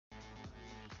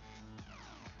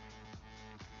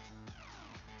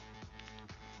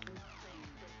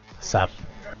Sup?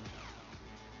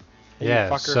 Hey, Yeah,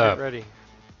 fucker, sup? get ready.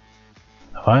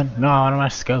 What? No, I want my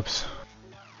scopes.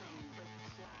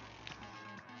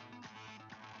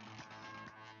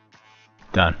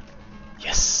 Done.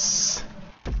 Yes.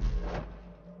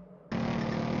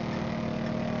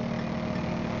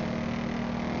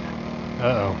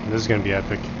 Uh-oh, this is gonna be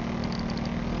epic.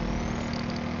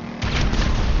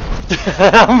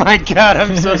 Oh my god,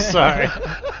 I'm so sorry.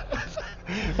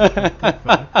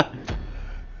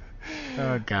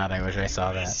 Oh god, I wish I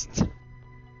saw that. Okay,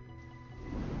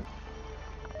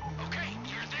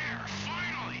 you're there.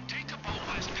 Finally, take the boat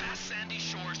west past Sandy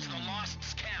Shores to the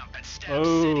Lost's camp at Stab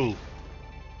City.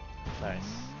 Nice.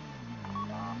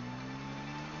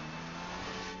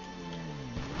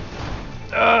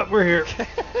 We're here.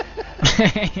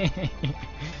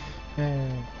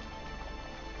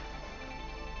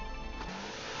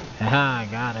 Haha, I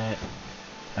got it.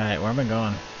 Alright, where am I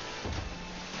going?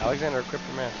 Alexander, equip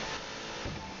your man.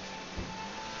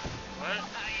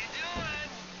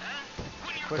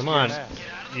 Come on,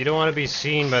 you don't want to be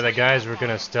seen by the guys we're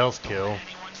gonna stealth kill.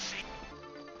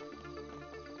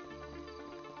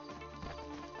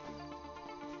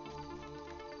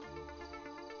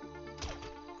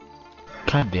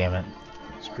 God damn it.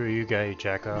 Screw you guy, you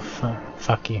jack off.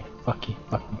 Fuck you, fuck you,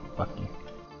 fuck you, fuck you.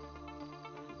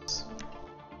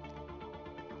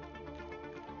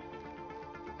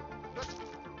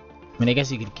 I mean, I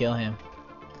guess you could kill him.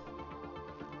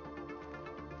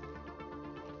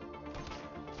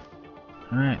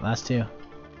 Alright, last two.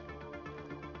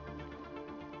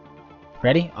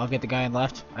 Ready? I'll get the guy on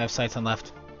left. I have sights on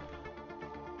left.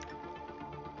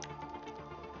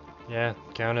 Yeah,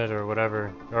 count it or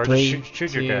whatever. Or 3, just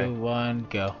shoot 2, your guy. 1,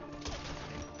 go.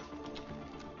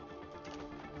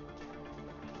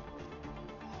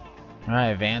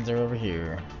 Alright, vans are over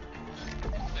here.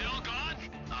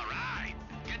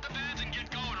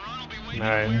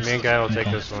 Alright, me and guy will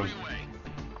take this one.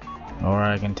 Or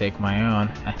I can take my own.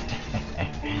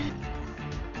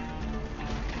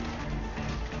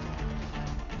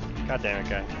 God damn it,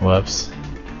 guy. Whoops.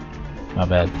 My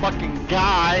bad. Fucking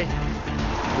guy!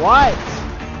 What?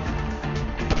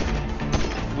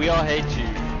 We all hate you.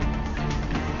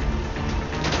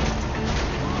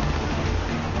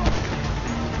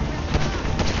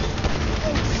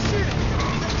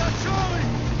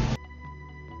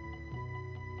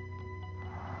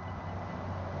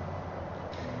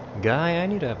 Guy, I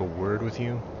need to have a word with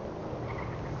you.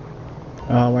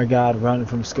 Oh my god, run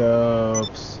from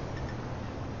scopes.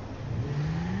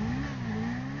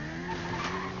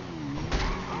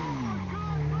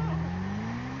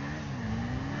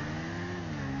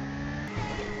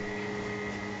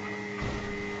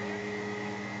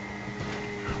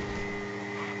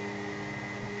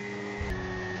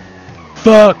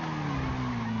 Fuck!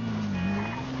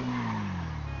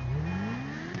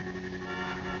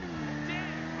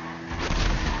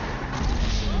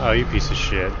 Oh, you piece of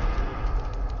shit.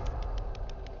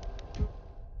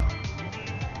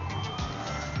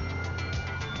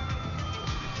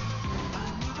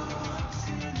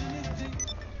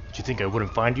 Did you think I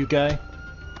wouldn't find you, guy?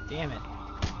 Damn it.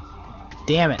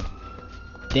 Damn it.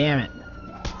 Damn it.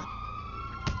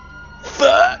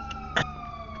 Fuck!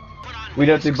 We'd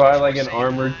have to buy like an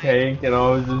armored tank and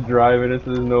I was just driving it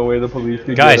so there's no way the police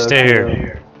could Guy, get us, stay you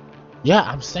here. know. Yeah,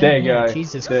 I'm staying Stay, here. guy.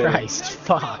 Jesus Stay. Christ.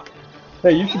 Fuck.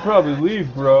 Hey, you should probably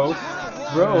leave, bro.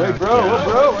 Bro, hey, bro, what,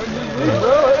 bro? Just leave,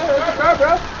 bro. Hey,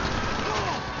 bro.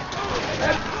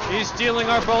 He's stealing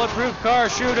our bulletproof car,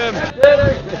 shoot him!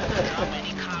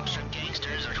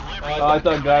 Oh, I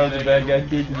thought Guy was a bad guy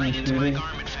teaching me shooting.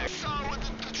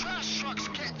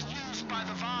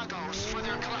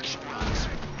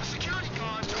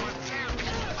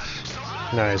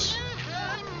 Nice.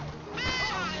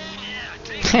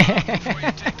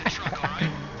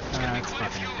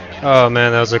 Oh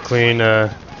man, that was a clean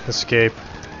escape.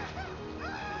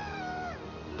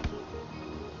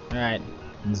 Alright,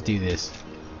 let's do this.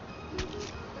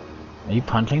 Are you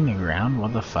punching the ground?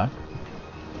 What the fuck?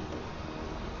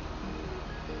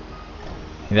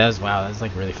 That was, wow, that was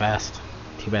like really fast.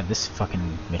 Too bad this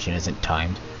fucking mission isn't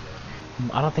timed.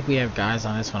 I don't think we have guys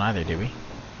on this one either, do we?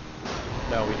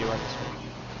 No, we do on this one.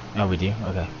 Oh, we do?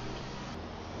 Okay.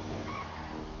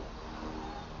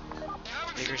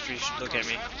 Baker Street should look at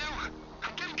me.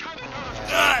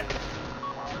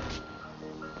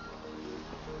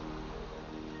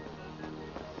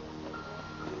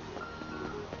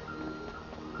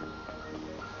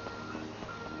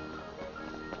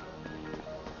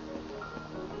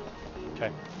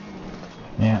 Okay.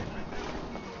 Yeah.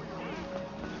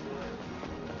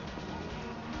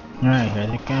 Alright, here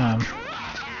they come.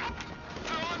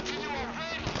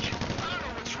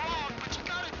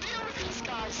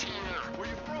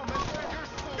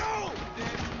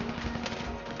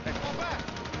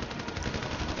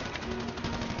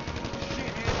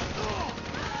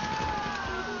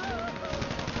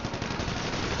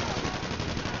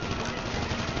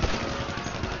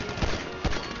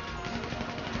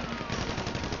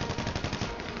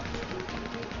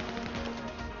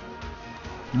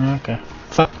 Okay.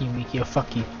 Fuck you, Mikio.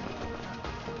 Fuck you.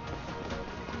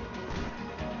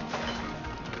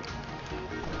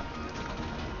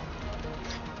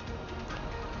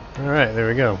 Alright, there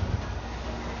we go.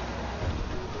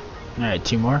 Alright,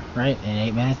 2 more, right? In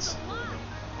 8 minutes?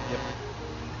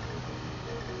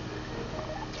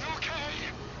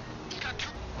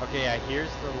 Okay, yeah, here's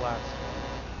the last.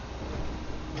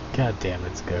 God damn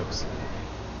it, Scopes.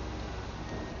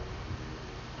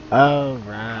 Oh,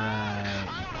 right.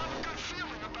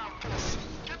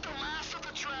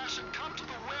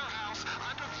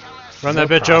 Run Is that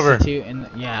there a bitch over. prostitute in the,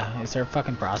 yeah, is there a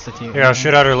fucking prostitute? Here, I'll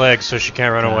shoot out her legs so she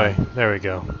can't run God. away. There we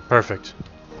go. Perfect.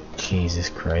 Jesus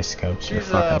Christ, Scopes, you're She's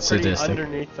fucking pretty sadistic.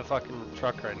 underneath the fucking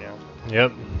truck right now.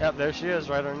 Yep. Yep, there she is,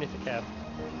 right underneath the cab.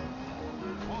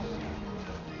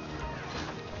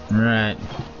 Right.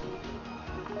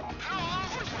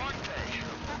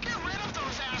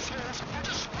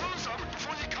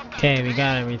 Okay, we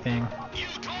got everything. You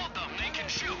told them they can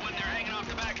shoot when they're hanging off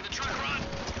the back of the truck, Ron.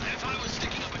 And if I was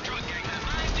sticking up a drug gang, that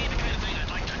might be the kind of thing I'd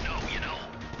like to know, you know?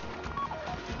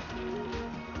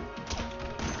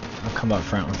 I'll come up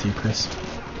front with you, Chris.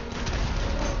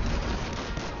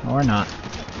 Or not.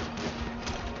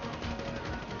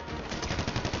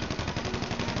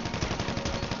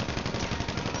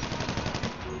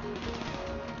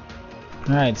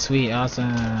 Alright, sweet,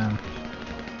 awesome.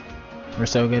 We're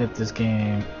so good at this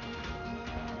game.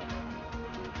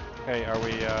 Hey, are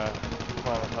we,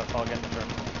 come on, let's all get in the truck.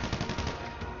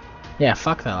 Yeah,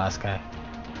 fuck that last guy.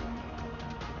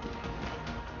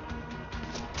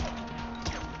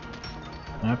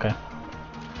 Okay.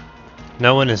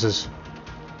 No witnesses.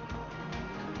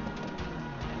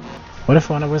 What if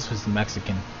one of us was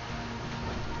Mexican?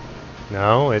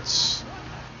 No, it's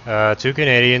 2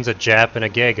 Canadians, a Jap, and a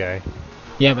gay guy.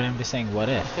 Yeah, but I'm just saying, what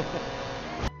if?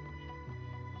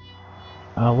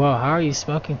 Oh, well, how are you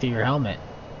smoking through your helmet?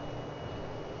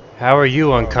 How are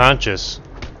you unconscious?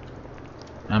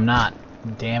 I'm not.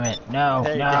 Damn it. No,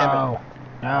 Hey, no,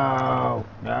 no,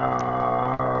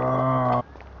 no.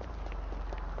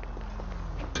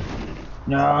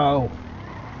 No.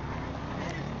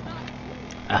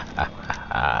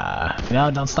 No,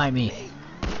 don't snipe me.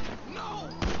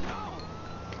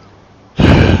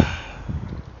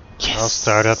 Yes. I'll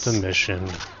start up the mission.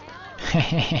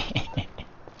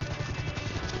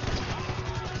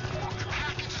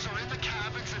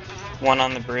 One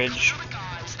on the bridge.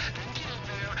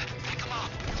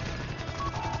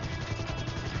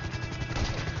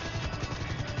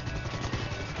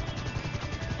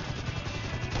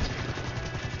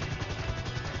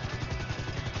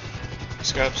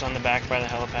 Scopes on the back by the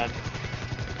helipad.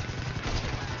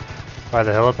 By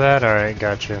the helipad? Alright,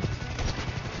 gotcha.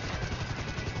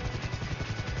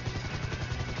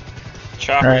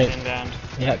 Choppers Alright. inbound.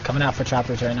 Yeah, coming out for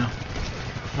choppers right now.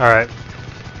 Alright.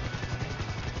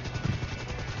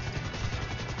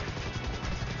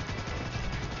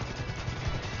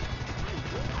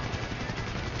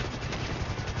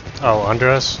 Oh, under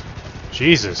us?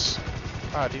 Jesus.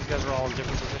 Wow, these guys are all in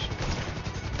different positions.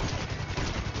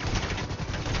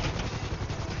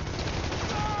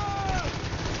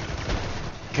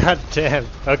 God damn.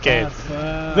 Okay.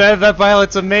 Fuck. That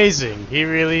pilot's amazing. He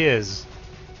really is.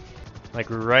 Like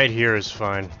right here is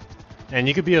fine. And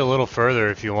you could be a little further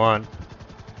if you want.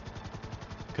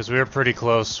 Because we're pretty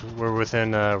close. We're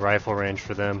within rifle range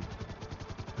for them.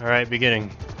 Alright, beginning.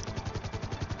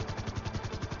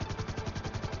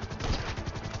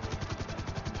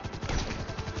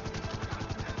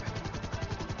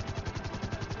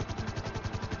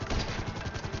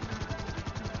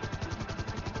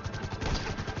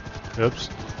 Oops.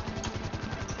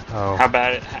 Oh. How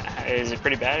bad? Is it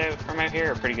pretty bad out from out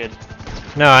here, or pretty good?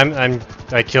 No,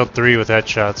 I killed 3 with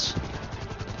headshots.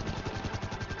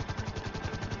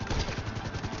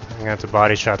 I'm gonna have to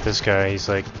body shot this guy. He's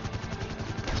like.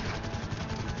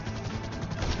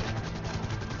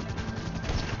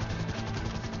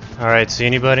 Alright, see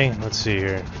anybody? Let's see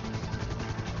here.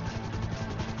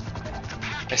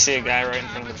 I see a guy right in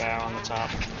front of the bow on the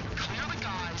top.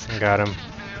 I got him.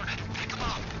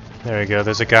 There we go.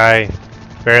 There's a guy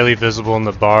barely visible in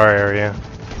the bar area.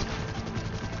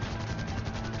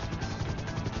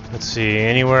 Let's see,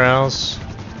 anywhere else?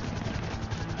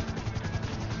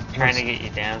 Trying to get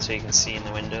you down so you can see in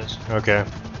the windows. Okay.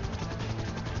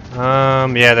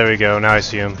 Yeah, there we go. Now I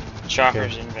see him.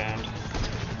 Choppers Okay. inbound.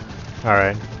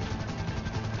 Alright.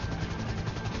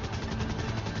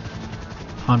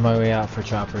 On my way out for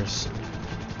choppers.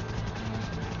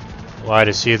 Why,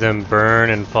 to see them burn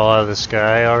and fall out of the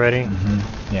sky already?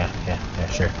 Mm-hmm. Yeah,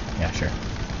 sure. Yeah, sure.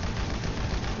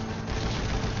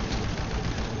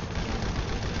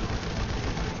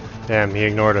 Damn, he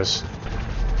ignored us.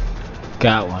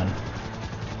 Got one.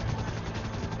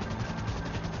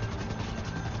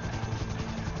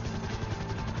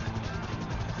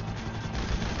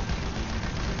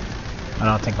 I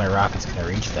don't think my rocket's gonna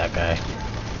reach that guy.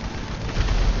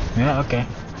 Yeah, okay.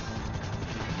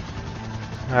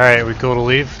 Alright, we cool to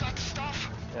leave?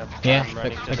 Yep, Yeah, I'm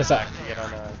running pick just us up. back to get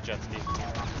on a jet ski.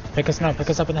 Pick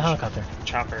us up in the helicopter.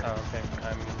 Chopper. Oh, okay.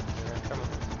 I'm coming.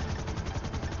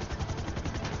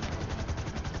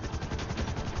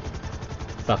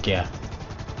 Fuck yeah.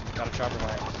 Got a chopper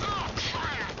line.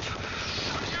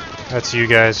 That's you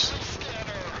guys.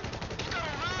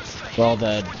 Well,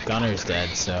 the gunner's dead,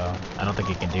 so I don't think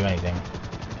he can do anything.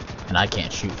 And I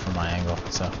can't shoot from my angle,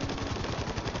 so.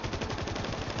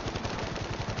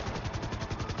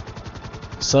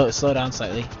 Slow down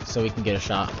slightly, so we can get a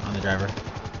shot on the driver.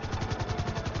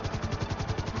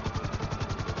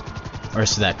 Or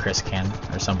so that Chris can,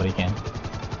 or somebody can.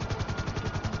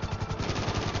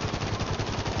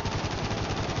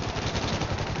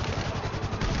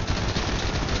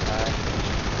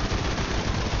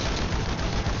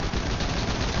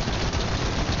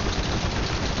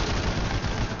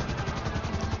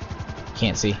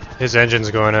 Can't see. His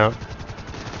engine's going out.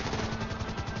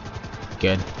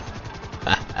 Good.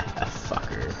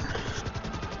 Fucker.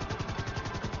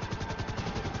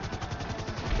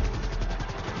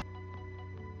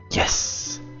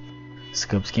 Yes!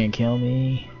 Scopes can't kill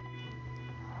me.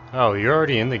 Oh, you're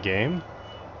already in the game?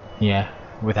 Yeah,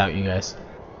 without you guys.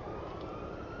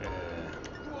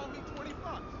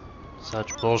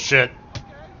 Such bullshit.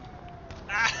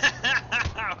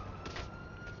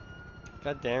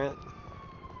 God damn it.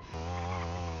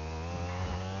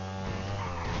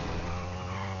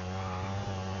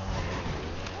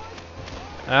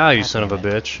 Ah, you son of a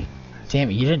bitch. Damn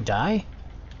it, you didn't die?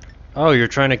 Oh, you're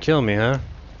trying to kill me, huh?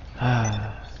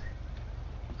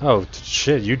 Oh,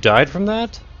 shit, you died from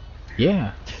that?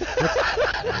 Yeah.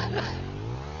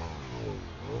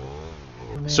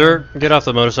 Sir, get off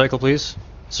the motorcycle, please.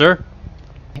 Sir?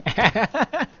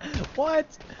 What?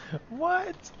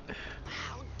 What?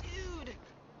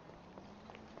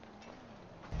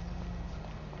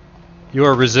 You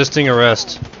are resisting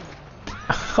arrest.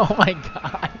 Oh my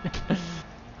god.